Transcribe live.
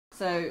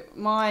So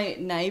my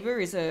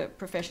neighbour is a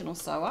professional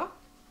sewer,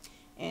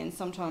 and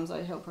sometimes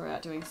I help her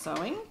out doing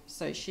sewing.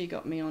 So she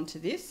got me onto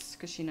this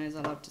because she knows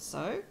I love to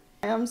sew.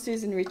 I'm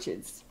Susan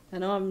Richards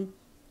and I'm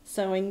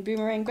sewing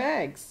Boomerang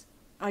Bags.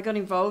 I got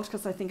involved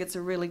because I think it's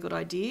a really good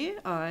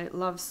idea. I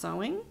love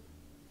sewing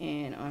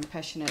and I'm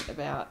passionate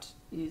about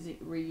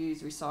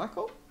reuse,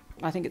 recycle.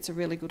 I think it's a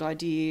really good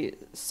idea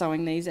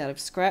sewing these out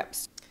of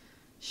scraps,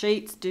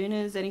 sheets,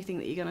 doonas, anything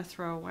that you're going to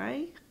throw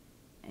away.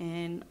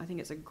 And I think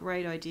it's a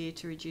great idea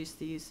to reduce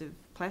the use of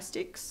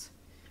plastics.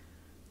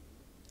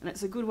 And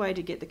it's a good way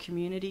to get the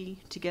community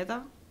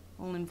together,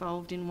 all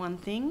involved in one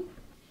thing.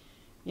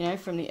 You know,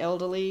 from the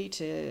elderly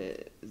to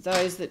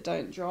those that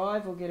don't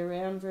drive or get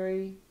around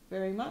very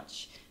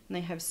much. And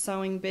they have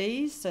sewing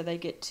bees, so they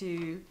get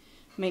to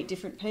meet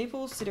different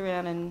people, sit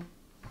around and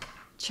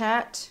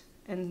chat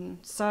and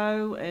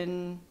sew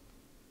and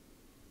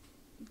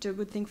do a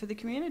good thing for the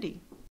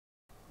community.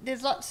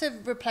 There's lots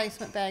of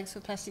replacement bags for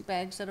plastic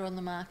bags that are on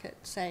the market.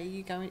 Say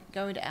you go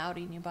into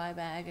Aldi and you buy a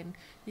bag and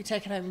you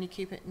take it home and you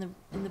keep it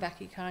in the back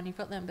of your car and you've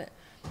got them. But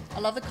I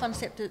love the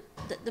concept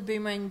that the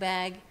Boomerang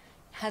Bag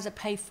has a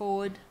pay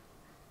forward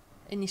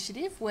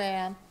initiative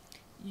where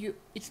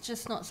it's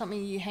just not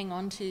something you hang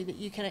on to, that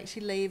you can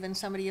actually leave and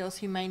somebody else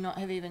who may not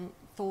have even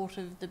thought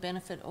of the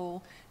benefit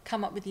or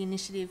come up with the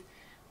initiative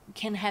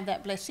can have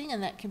that blessing,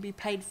 and that can be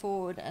paid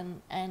forward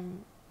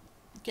and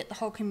get the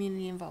whole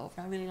community involved.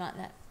 I really like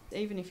that.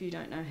 Even if you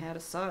don't know how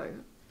to sew,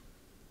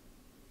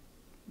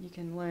 you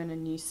can learn a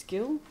new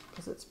skill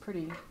because it's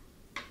pretty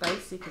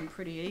basic and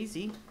pretty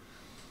easy.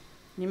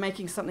 You're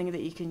making something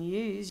that you can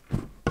use.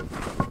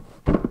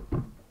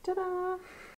 Ta-da!